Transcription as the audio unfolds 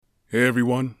Hey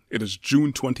everyone, it is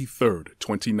June 23rd,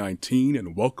 2019,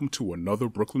 and welcome to another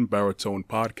Brooklyn Baritone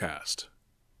podcast.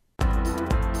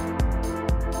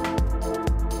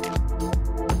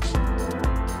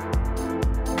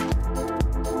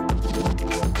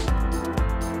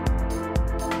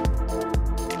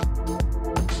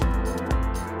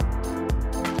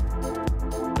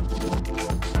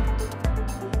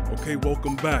 Okay,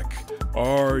 welcome back.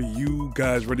 Are you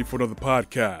guys ready for another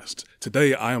podcast?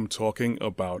 Today I am talking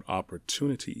about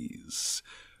opportunities.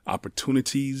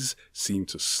 Opportunities seem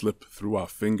to slip through our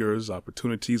fingers.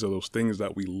 Opportunities are those things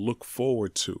that we look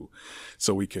forward to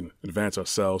so we can advance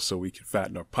ourselves, so we can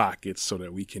fatten our pockets, so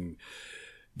that we can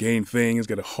gain things,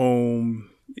 get a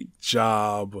home, a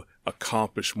job,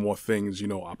 accomplish more things. You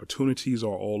know, opportunities are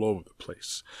all over the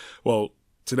place. Well,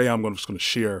 today I'm just going to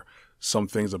share some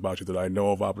things about you that I know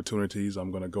of opportunities.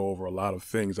 I'm going to go over a lot of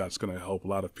things that's going to help a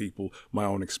lot of people, my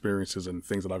own experiences and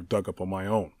things that I've dug up on my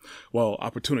own. Well,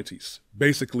 opportunities.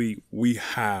 Basically, we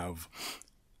have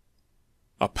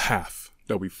a path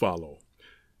that we follow.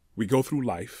 We go through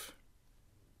life.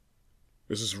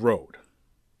 This is road.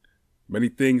 Many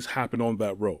things happen on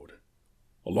that road.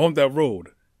 Along that road,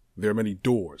 there are many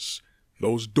doors.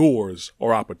 Those doors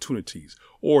are opportunities,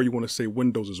 or you want to say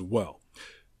windows as well.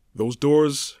 Those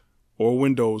doors or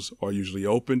windows are usually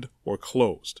opened or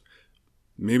closed.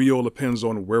 Maybe it all depends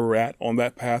on where we're at on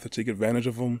that path to take advantage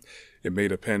of them. It may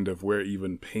depend if we're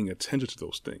even paying attention to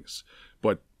those things.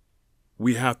 But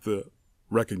we have to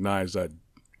recognize that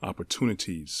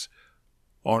opportunities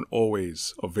aren't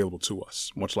always available to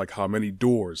us, much like how many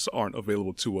doors aren't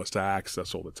available to us to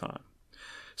access all the time.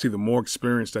 See, the more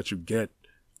experience that you get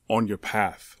on your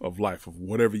path of life, of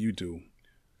whatever you do,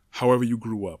 however you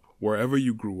grew up, wherever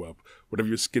you grew up, whatever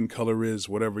your skin color is,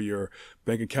 whatever your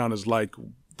bank account is like,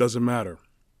 doesn't matter.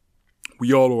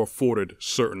 We all are afforded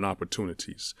certain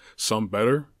opportunities. Some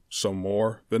better, some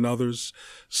more than others,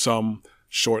 some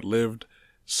short-lived,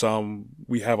 some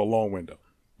we have a long window.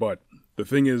 But the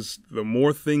thing is, the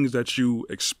more things that you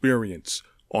experience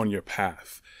on your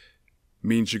path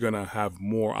means you're going to have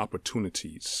more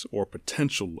opportunities or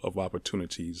potential of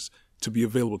opportunities to be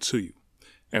available to you.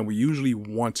 And we usually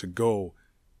want to go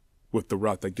with the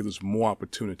route that gives us more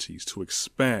opportunities to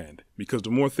expand, because the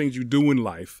more things you do in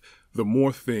life, the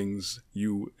more things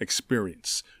you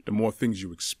experience. The more things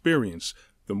you experience,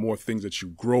 the more things that you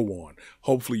grow on.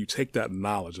 Hopefully you take that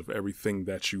knowledge of everything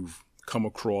that you've come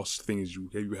across, things you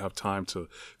have time to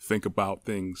think about,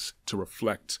 things to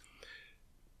reflect.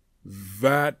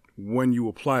 That, when you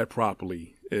apply it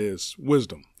properly, is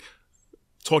wisdom.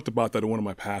 Talked about that in one of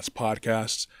my past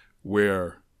podcasts,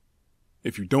 where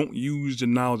if you don't use the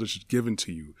knowledge that's given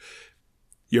to you,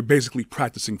 you're basically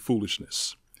practicing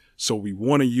foolishness. So we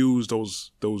want to use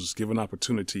those given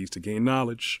opportunities to gain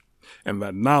knowledge, and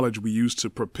that knowledge we use to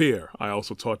prepare. I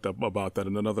also talked about that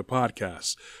in another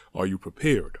podcast. Are you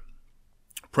prepared?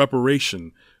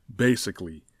 Preparation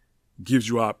basically gives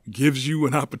you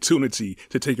an opportunity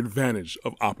to take advantage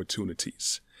of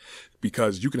opportunities,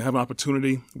 because you can have an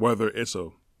opportunity, whether it's a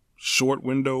short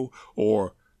window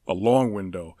or a long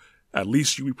window. At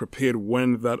least you be prepared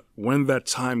when that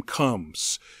time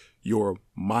comes. Your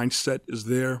mindset is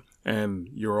there, and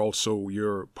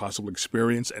your possible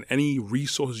experience and any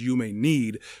resources you may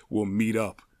need will meet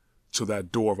up to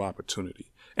that door of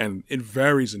opportunity. And it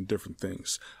varies in different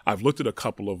things. I've looked at a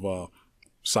couple of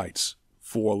sites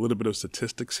for a little bit of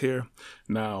statistics here.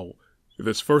 Now,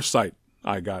 this first site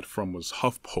I got from was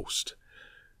HuffPost.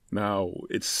 Now,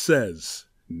 it says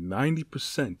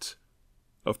 90%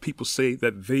 of people say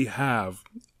that they have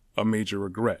a major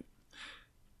regret.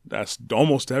 That's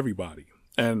almost everybody.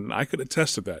 And I could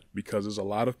attest to that, because there's a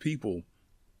lot of people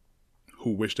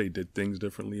who wish they did things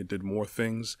differently and did more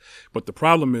things. But the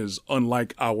problem is,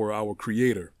 unlike our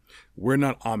creator, we're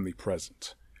not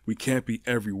omnipresent. We can't be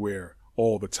everywhere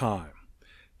all the time.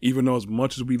 Even though as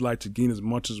much as we'd like to gain as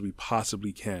much as we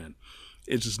possibly can,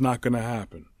 it's just not going to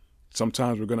happen.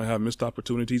 Sometimes we're going to have missed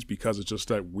opportunities because it's just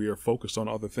that we're focused on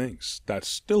other things that's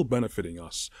still benefiting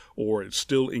us, or it's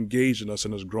still engaged in us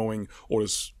and is growing, or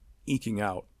is eking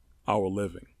out our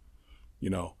living.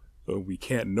 You know, we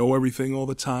can't know everything all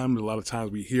the time. A lot of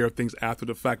times we hear things after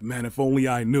the fact. Man, if only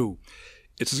I knew.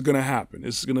 It's just going to happen.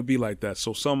 It's going to be like that.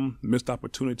 So some missed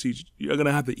opportunities, you're going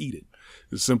to have to eat it.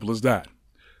 As simple as that.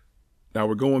 Now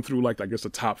we're going through the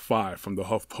top 5 from the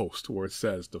HuffPost, where it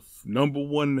says the number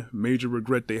one major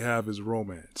regret they have is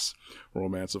romance.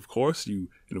 Romance, of course, you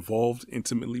involved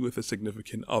intimately with a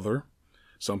significant other.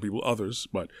 Some people others,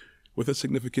 but with a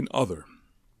significant other.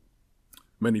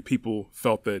 Many people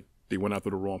felt that they went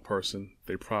after the wrong person.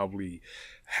 They probably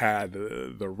had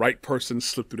the right person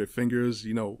slip through their fingers.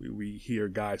 You know, we hear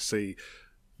guys say,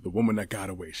 the woman that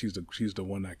got away, she's the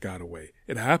one that got away.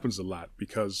 It happens a lot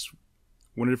because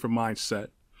we're in a different mindset.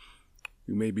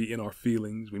 We may be in our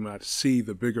feelings. We might see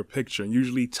the bigger picture. And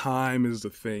usually time is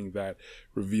the thing that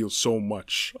reveals so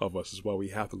much of us as well. We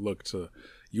have to look to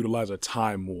utilize our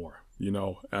time more, you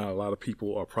know. And a lot of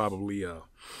people are probably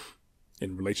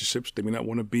in relationships they may not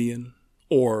want to be in,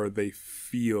 or they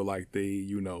feel like they,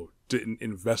 you know, didn't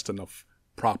invest enough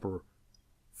proper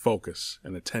focus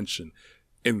and attention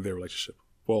in their relationship.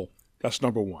 Well, that's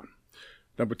number one.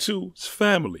 Number two is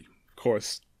family. Of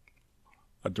course,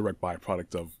 a direct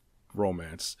byproduct of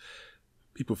romance.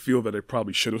 People feel that they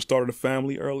probably should have started a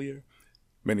family earlier.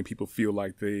 Many people feel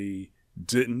like they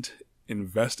didn't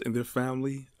invest in their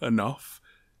family enough.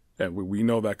 And we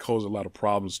know that causes a lot of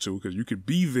problems too, because you could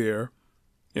be there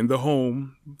in the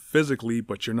home physically,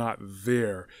 but you're not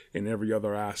there in every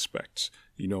other aspect,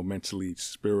 you know, mentally,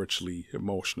 spiritually,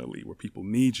 emotionally, where people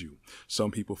need you.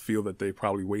 Some people feel that they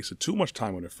probably wasted too much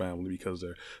time with their family because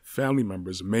their family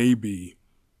members may be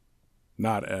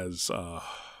not as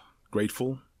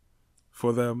grateful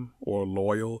for them or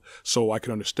loyal. So I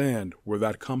can understand where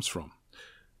that comes from.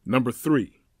 Number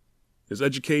three is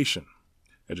education.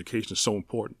 Education is so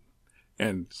important.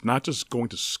 And it's not just going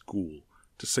to school,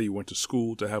 to say you went to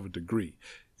school to have a degree.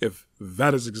 If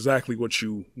that is exactly what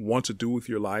you want to do with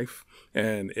your life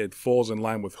and it falls in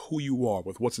line with who you are,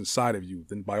 with what's inside of you,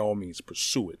 then by all means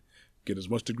pursue it. Get as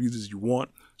much degrees as you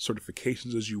want,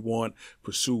 certifications as you want,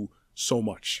 pursue so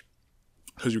much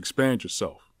because you expand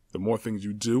yourself. The more things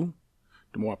you do,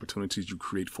 the more opportunities you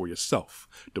create for yourself,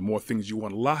 the more things you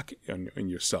unlock in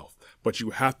yourself, but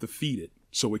you have to feed it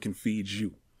so it can feed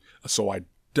you. So I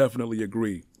definitely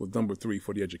agree with number three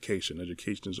for the education.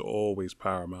 Education is always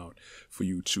paramount for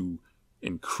you to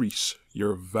increase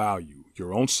your value,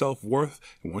 your own self-worth.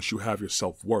 And once you have your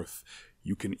self-worth,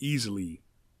 you can easily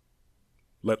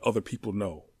let other people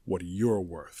know what you're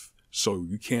worth. So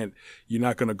you're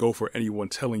not going to go for anyone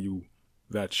telling you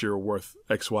that you're worth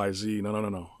X, Y, Z.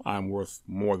 No. I'm worth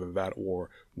more than that, or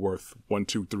worth 1,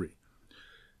 2, 3.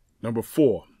 Number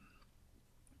four,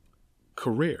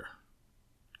 career.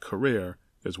 Career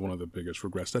is one of the biggest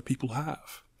regrets that people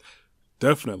have.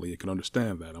 Definitely, I can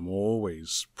understand that. I'm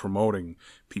always promoting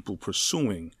people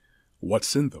pursuing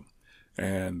what's in them.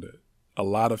 And a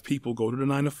lot of people go to the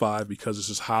 9 to 5 because this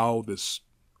is how this,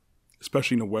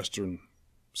 especially in the Western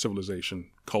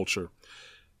civilization culture,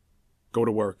 go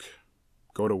to work,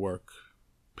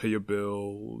 pay your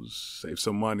bills, save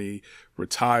some money,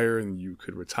 retire, and you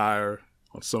could retire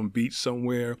on some beach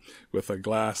somewhere with a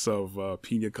glass of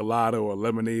pina colada or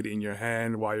lemonade in your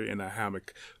hand while you're in a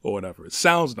hammock or whatever. It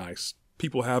sounds nice.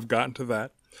 People have gotten to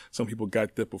that. Some people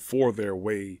got there before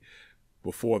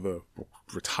the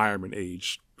retirement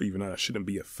age, even though that shouldn't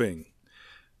be a thing.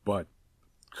 But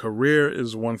career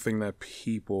is one thing that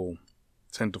people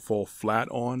tend to fall flat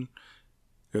on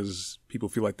because people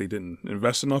feel like they didn't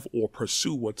invest enough or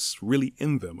pursue what's really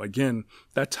in them. Again,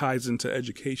 that ties into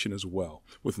education as well,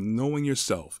 with knowing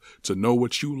yourself, to know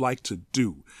what you like to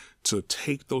do, to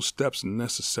take those steps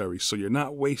necessary so you're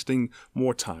not wasting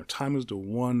more time. Time is the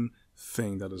one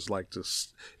thing that is like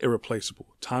just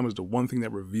irreplaceable. Time is the one thing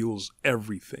that reveals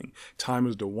everything. Time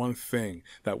is the one thing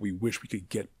that we wish we could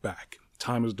get back.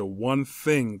 Time is the one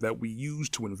thing that we use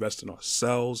to invest in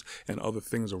ourselves and other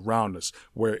things around us,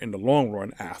 where in the long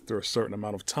run, after a certain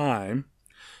amount of time,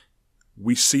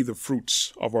 we see the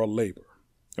fruits of our labor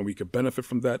and we can benefit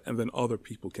from that, and then other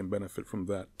people can benefit from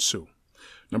that too.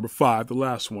 Number 5, the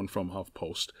last one from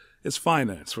HuffPost, is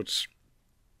finance, which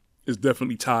is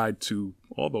definitely tied to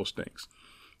all those things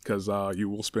because you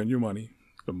will spend your money.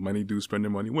 The money do spend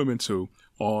their money, women too,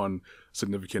 on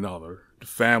significant other. The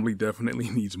family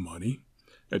definitely needs money.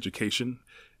 Education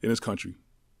in this country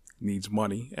needs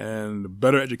money, and the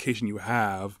better education you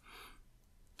have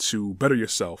to better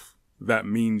yourself, that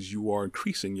means you are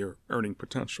increasing your earning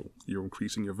potential. You're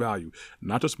increasing your value,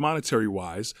 not just monetary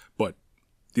wise, but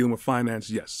dealing with finance.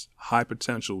 Yes, high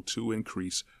potential to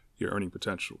increase your earning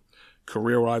potential.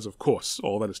 Career wise, of course,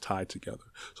 all that is tied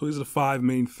together. So these are the 5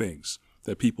 main things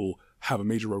that people have a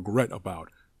major regret about: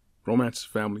 romance,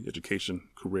 family, education,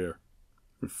 career,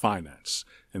 and finance.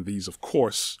 And these, of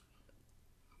course,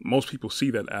 most people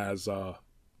see that as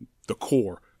the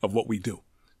core of what we do.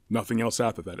 Nothing else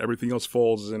after that. Everything else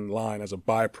falls in line as a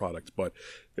byproduct, but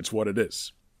it's what it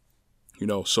is. You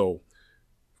know, so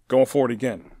going forward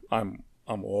again, I'm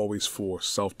always for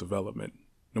self-development.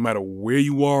 No matter where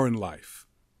you are in life,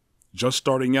 just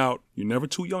starting out, you're never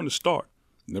too young to start.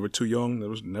 Never too young,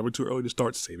 never too early to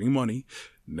start saving money.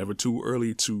 Never too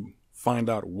early to find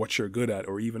out what you're good at,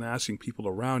 or even asking people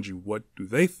around you what do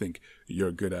they think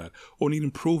you're good at or need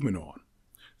improvement on.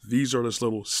 These are just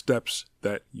little steps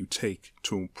that you take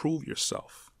to improve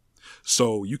yourself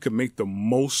so you can make the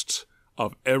most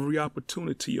of every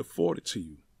opportunity afforded to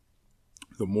you.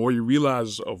 The more you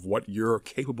realize of what you're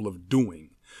capable of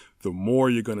doing, the more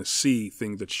you're going to see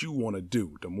things that you want to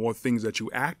do. The more things that you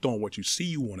act on what you see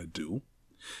you want to do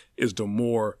is the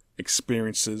more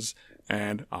experiences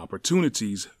and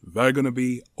opportunities that are going to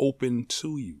be open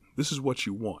to you. This is what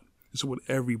you want. This is what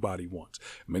everybody wants.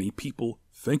 Many people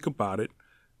think about it.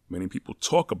 Many people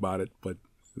talk about it, but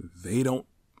they're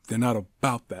not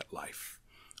about that life,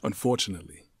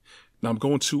 unfortunately. Now I'm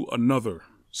going to another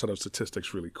set of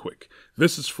statistics really quick.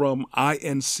 This is from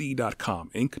inc.com.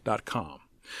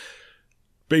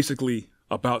 Basically,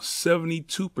 about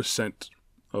 72%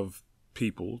 of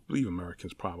people, I believe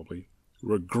Americans probably,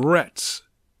 regret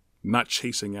not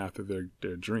chasing after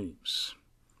their dreams.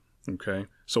 Okay?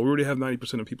 So we already have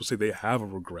 90% of people say they have a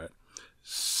regret.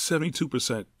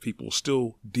 72% people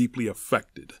still deeply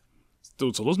affected.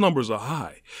 So those numbers are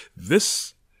high.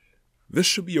 This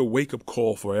should be a wake-up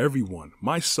call for everyone,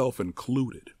 myself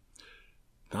included.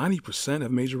 90%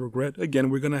 have major regret.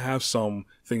 Again, we're going to have some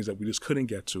things that we just couldn't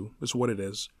get to. That's what it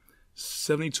is.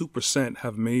 72%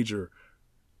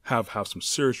 have some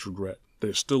serious regret that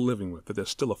they're still living with, that they're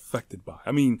still affected by.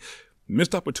 I mean,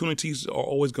 missed opportunities are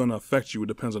always going to affect you. It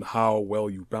depends on how well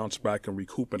you bounce back and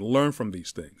recoup and learn from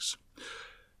these things.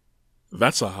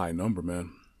 That's a high number,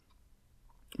 man.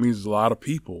 It means there's a lot of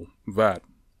people that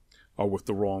are with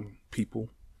the wrong people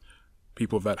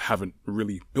that haven't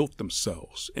really built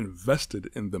themselves, invested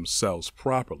in themselves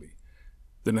properly,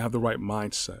 didn't have the right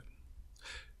mindset.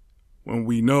 When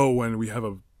we have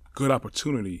a good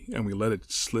opportunity and we let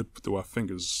it slip through our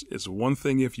fingers, it's one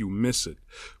thing if you miss it,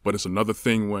 but it's another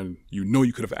thing when you know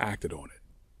you could have acted on it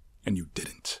and you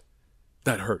didn't.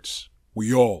 That hurts.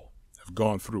 We all have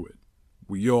gone through it.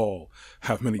 We all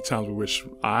have many times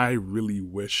I really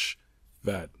wish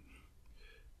that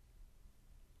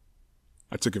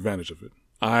I took advantage of it.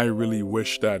 I really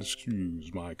wish that,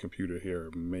 excuse my computer here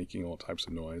making all types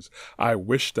of noise. I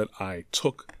wish that I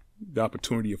took the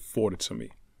opportunity afforded to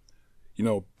me. You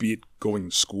know, be it going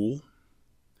to school,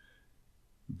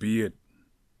 be it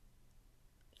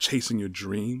chasing your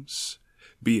dreams,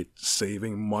 be it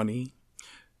saving money,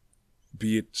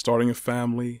 be it starting a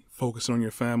family, focusing on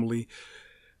your family.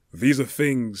 These are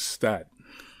things that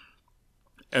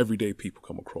everyday people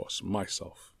come across,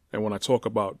 myself. And when I talk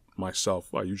about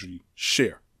myself, I usually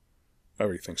share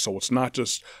everything. So it's not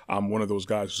just I'm one of those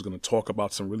guys who's going to talk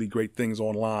about some really great things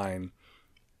online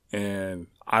and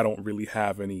I don't really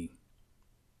have any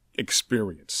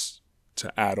experience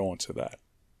to add on to that.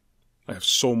 I have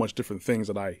so much different things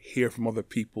that I hear from other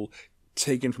people,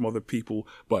 take in from other people.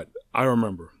 But I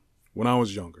remember when I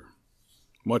was younger,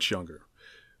 much younger,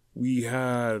 we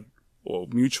had a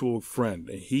mutual friend,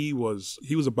 and he was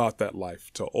about that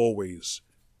life, to always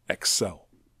excel.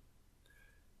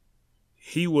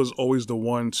 He was always the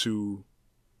one to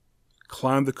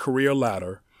climb the career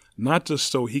ladder, not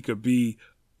just so he could be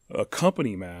a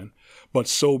company man, but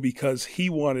so because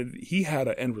he had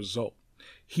an end result.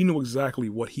 He knew exactly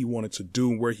what he wanted to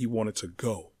do and where he wanted to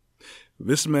go.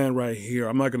 This man right here,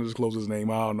 I'm not going to disclose his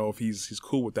name. I don't know if he's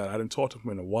cool with that. I didn't talk to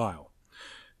him in a while.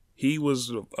 He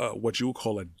was what you would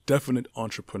call a definite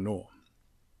entrepreneur.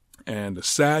 And the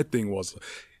sad thing was,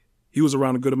 he was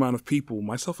around a good amount of people,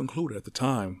 myself included at the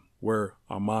time, where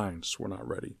our minds were not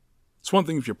ready. It's one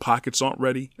thing if your pockets aren't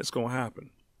ready, it's going to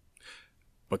happen.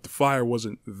 But the fire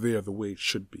wasn't there the way it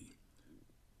should be.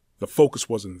 The focus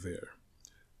wasn't there.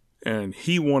 And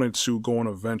he wanted to go on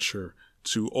a venture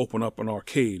to open up an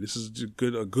arcade. This is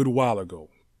a good while ago,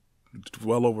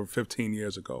 well over 15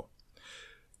 years ago.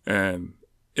 And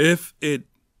if it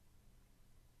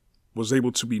was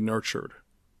able to be nurtured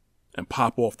and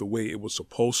pop off the way it was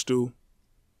supposed to,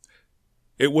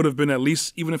 it would have been, at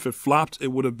least, even if it flopped, it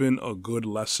would have been a good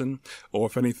lesson. Or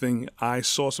if anything, I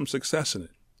saw some success in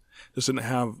it. Just didn't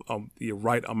have the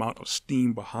right amount of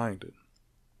steam behind it.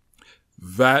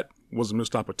 That was a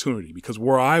missed opportunity, because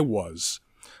where I was,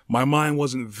 my mind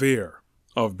wasn't there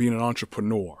of being an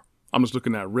entrepreneur. I'm just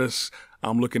looking at risks.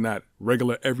 I'm looking at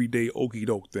regular, everyday,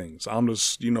 okie-doke things. I'm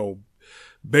just,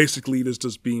 basically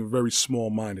just being very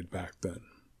small-minded back then.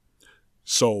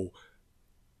 So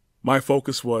my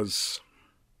focus was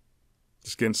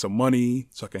just getting some money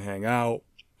so I can hang out,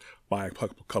 buy a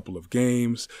couple of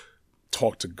games,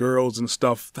 talk to girls and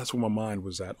stuff. That's where my mind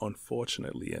was at,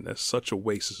 unfortunately. And that's such a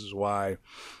waste. This is why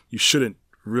you shouldn't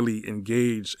really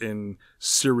engage in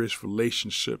serious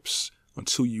relationships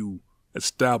until you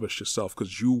Establish yourself,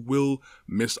 because you will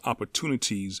miss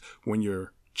opportunities when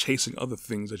you're chasing other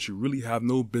things that you really have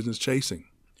no business chasing.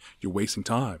 You're wasting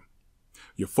time.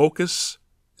 Your focus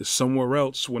is somewhere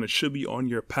else when it should be on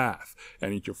your path.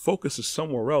 And if your focus is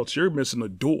somewhere else, you're missing a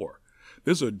door.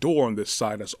 There's a door on this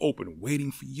side that's open,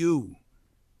 waiting for you.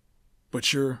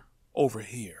 But you're over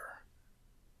here.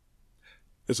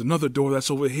 There's another door that's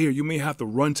over here. You may have to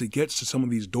run to get to some of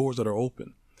these doors that are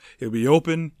open. It'll be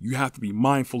open. You have to be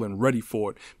mindful and ready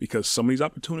for it, because some of these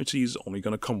opportunities are only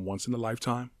going to come once in a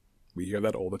lifetime. We hear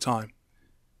that all the time.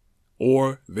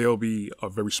 Or there'll be a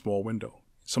very small window.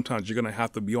 Sometimes you're going to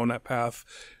have to be on that path,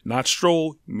 not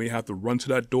stroll. You may have to run to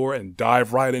that door and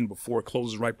dive right in before it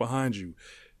closes right behind you.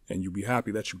 And you'll be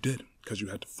happy that you did, because you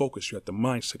had to focus. You had the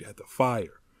mindset. You had the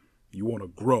fire. You want to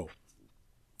grow.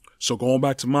 So going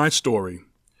back to my story,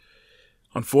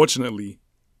 unfortunately,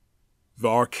 the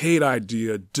arcade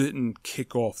idea didn't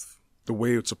kick off the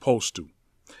way it's supposed to.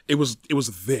 It was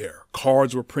there.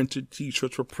 Cards were printed,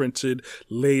 T-shirts were printed,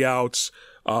 layouts,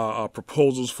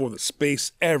 proposals for the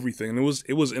space, everything. And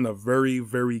it was in a very,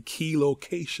 very key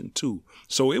location too.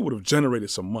 So it would have generated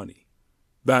some money.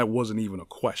 That wasn't even a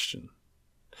question.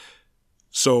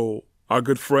 So our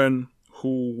good friend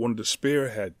who wanted to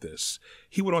spearhead this,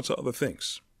 he went on to other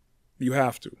things. You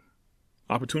have to.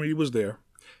 Opportunity was there,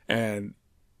 and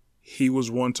he was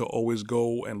one to always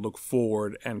go and look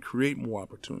forward and create more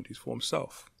opportunities for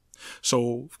himself.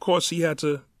 So, of course, he had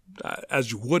to,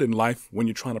 as you would in life when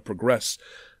you're trying to progress,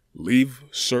 leave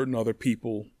certain other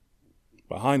people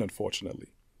behind,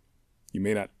 unfortunately. You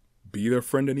may not be their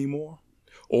friend anymore,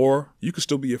 or you could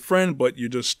still be a friend, but you're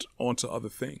just onto other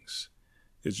things.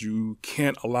 Is you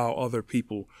can't allow other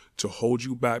people to hold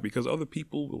you back, because other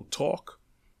people will talk,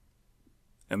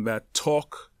 and that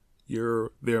talk,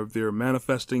 they're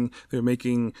manifesting, they're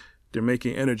making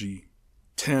energy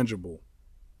tangible.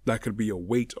 That could be a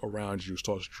weight around you,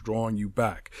 starts drawing you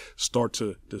back, start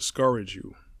to discourage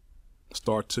you,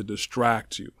 start to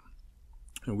distract you.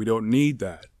 And we don't need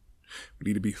that. We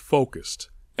need to be focused.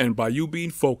 And by you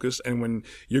being focused, and when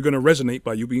you're going to resonate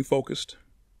by you being focused,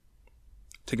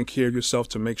 taking care of yourself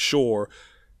to make sure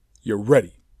you're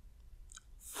ready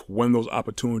for when those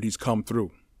opportunities come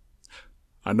through.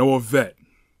 I know a vet,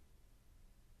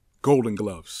 Golden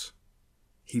Gloves.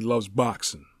 He loves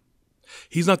boxing.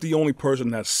 He's not the only person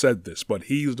that said this, but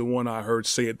he's the one I heard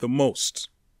say it the most.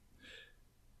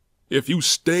 If you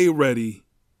stay ready,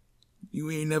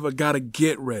 you ain't never got to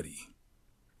get ready.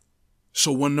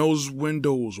 So when those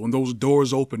windows, when those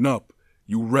doors open up,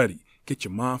 you ready. Get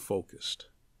your mind focused.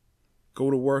 Go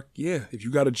to work. Yeah, if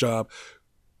you got a job,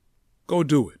 go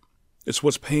do it. It's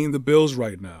what's paying the bills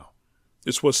right now.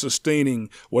 It's what's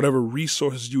sustaining whatever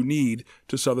resources you need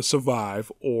to either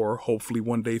survive or hopefully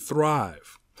one day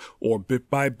thrive. Or bit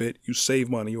by bit, you save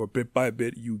money, or bit by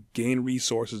bit, you gain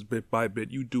resources, bit by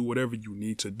bit, you do whatever you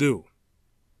need to do.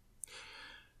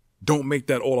 Don't make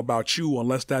that all about you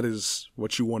unless that is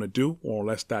what you want to do, or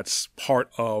unless that's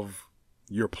part of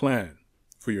your plan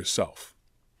for yourself.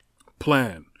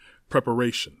 Plan,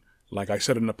 preparation. Like I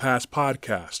said in the past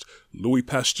podcast, Louis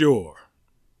Pasteur.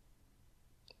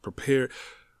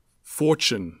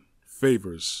 Fortune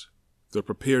favors the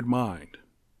prepared mind.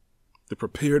 The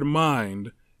prepared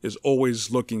mind is always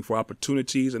looking for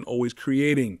opportunities and always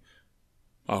creating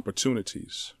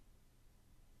opportunities.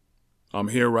 I'm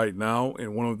here right now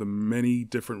in one of the many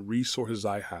different resources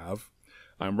I have.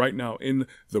 I'm right now in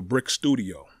the Brick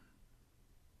Studio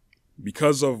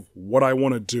because of what I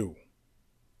want to do.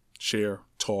 Share,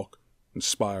 talk,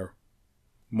 inspire,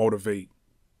 motivate.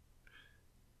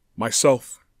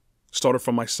 Myself. Started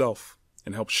from myself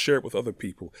and help share it with other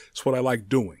people. It's what I like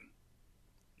doing.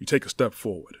 You take a step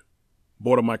forward.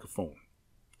 Bought a microphone.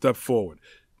 Step forward.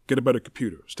 Get a better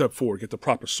computer. Step forward. Get the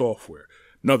proper software.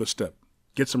 Another step.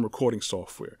 Get some recording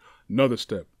software. Another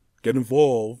step. Get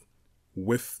involved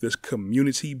with this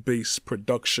community-based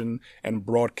production and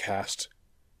broadcast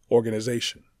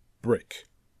organization, BRIC.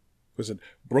 Visit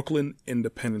Brooklyn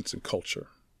Independence and Culture.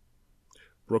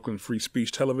 Brooklyn Free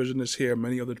Speech Television is here.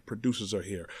 Many other producers are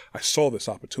here. I saw this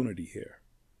opportunity here.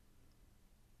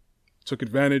 Took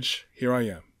advantage. Here I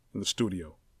am in the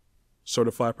studio.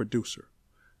 Certified producer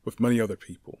with many other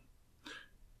people.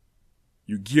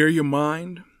 You gear your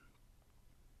mind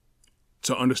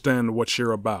to understand what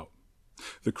you're about.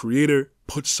 The Creator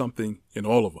puts something in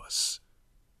all of us.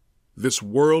 This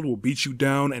world will beat you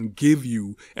down and give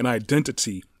you an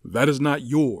identity that is not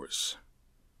yours.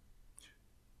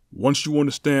 Once you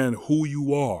understand who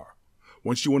you are,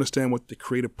 once you understand what the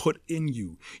Creator put in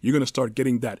you, you're going to start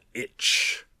getting that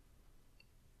itch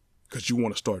because you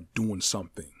want to start doing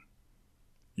something.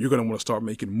 You're going to want to start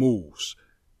making moves.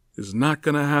 is not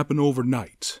going to happen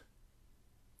overnight.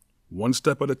 One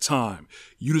step at a time.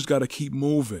 You just got to keep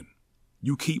moving.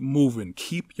 You keep moving.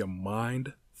 Keep your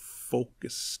mind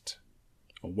focused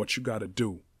on what you got to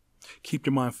do. Keep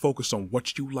your mind focused on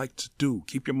what you like to do.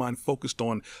 Keep your mind focused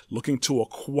on looking to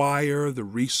acquire the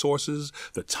resources,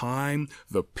 the time,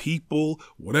 the people,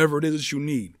 whatever it is you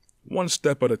need. One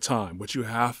step at a time, but you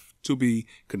have to be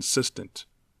consistent.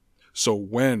 So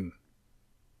when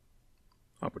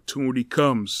opportunity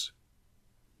comes,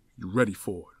 you're ready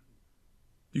for it.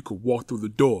 You could walk through the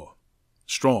door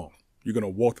strong. You're going to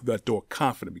walk through that door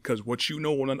confident because what you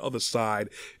know on the other side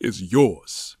is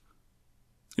yours.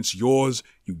 It's yours.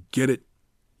 You get it,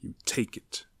 you take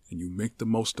it, and you make the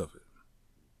most of it.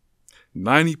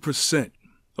 90%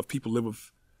 of people live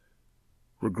with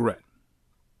regret.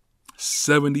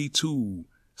 72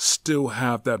 still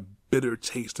have that bitter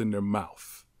taste in their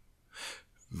mouth.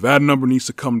 That number needs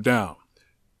to come down.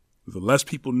 The less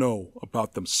people know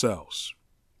about themselves.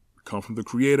 We come from the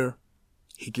Creator.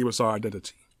 He gave us our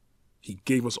identity. He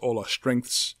gave us all our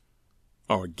strengths,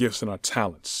 our gifts, and our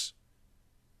talents.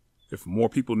 If more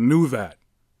people knew that,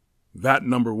 that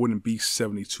number wouldn't be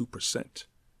 72%.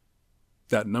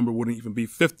 That number wouldn't even be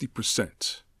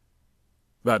 50%.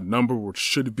 That number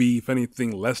should be, if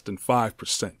anything, less than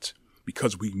 5%,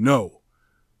 because we know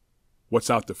what's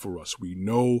out there for us. We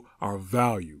know our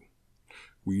value.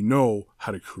 We know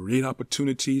how to create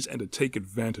opportunities and to take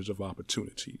advantage of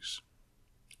opportunities.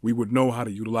 We would know how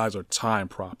to utilize our time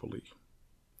properly.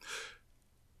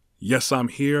 Yes, I'm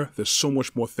here. There's so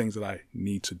much more things that I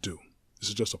need to do. This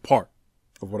is just a part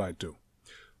of what I do.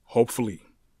 Hopefully,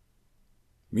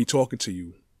 me talking to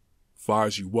you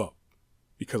fires you up,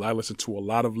 because I listen to a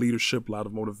lot of leadership, a lot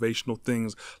of motivational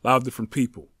things, a lot of different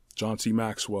people. John T.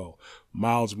 Maxwell,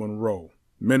 Miles Monroe,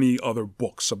 many other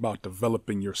books about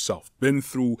developing yourself. Been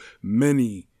through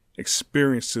many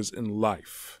experiences in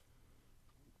life.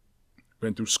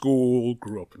 Been through school,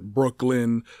 grew up in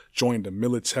Brooklyn, joined the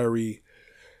military,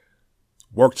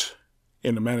 worked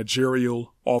in a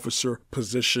managerial officer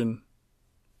position,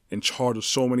 in charge of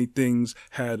so many things,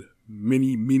 had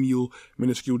many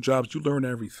minuscule jobs. You learn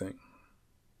everything.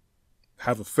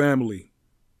 Have a family,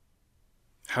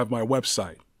 have my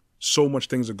website. So much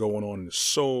things are going on, and there's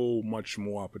so much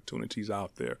more opportunities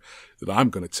out there that I'm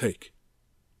going to take.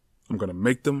 I'm going to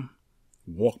make them,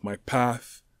 walk my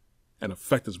path, and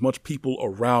affect as much people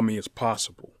around me as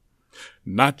possible.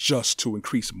 Not just to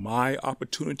increase my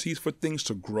opportunities for things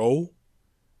to grow,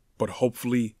 but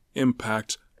hopefully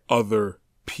impact other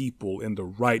people in the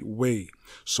right way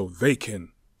so they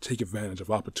can take advantage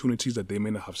of opportunities that they may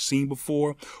not have seen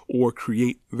before or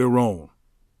create their own.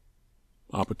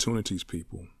 Opportunities,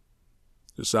 people.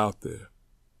 It's out there.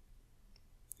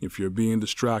 If you're being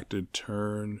distracted,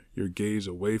 turn your gaze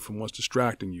away from what's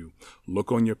distracting you.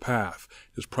 Look on your path.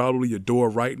 There's probably a door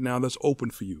right now that's open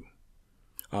for you.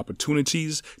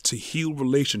 Opportunities to heal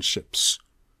relationships.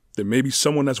 There may be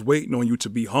someone that's waiting on you to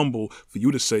be humble for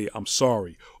you to say, I'm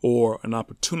sorry, or an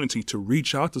opportunity to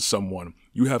reach out to someone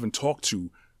you haven't talked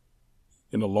to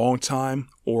in a long time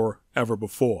or ever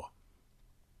before.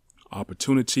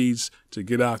 Opportunities to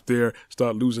get out there,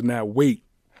 start losing that weight.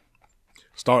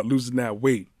 Start losing that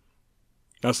weight.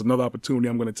 That's another opportunity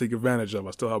I'm going to take advantage of.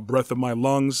 I still have breath in my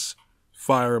lungs,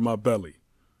 fire in my belly,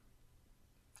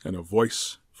 and a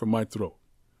voice from my throat.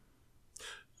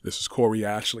 This is Corey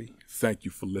Ashley. Thank you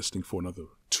for listening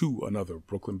to another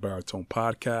Brooklyn Baritone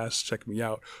podcast. Check me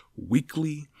out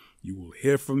weekly. You will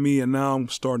hear from me, and now I'm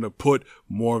starting to put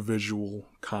more visual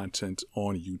content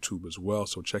on YouTube as well.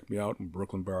 So check me out on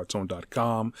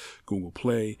brooklynbaritone.com, Google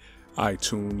Play,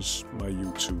 iTunes, my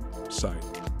YouTube site.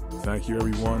 Thank you,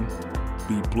 everyone.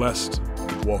 Be blessed.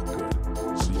 Walk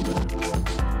good. See you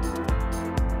later.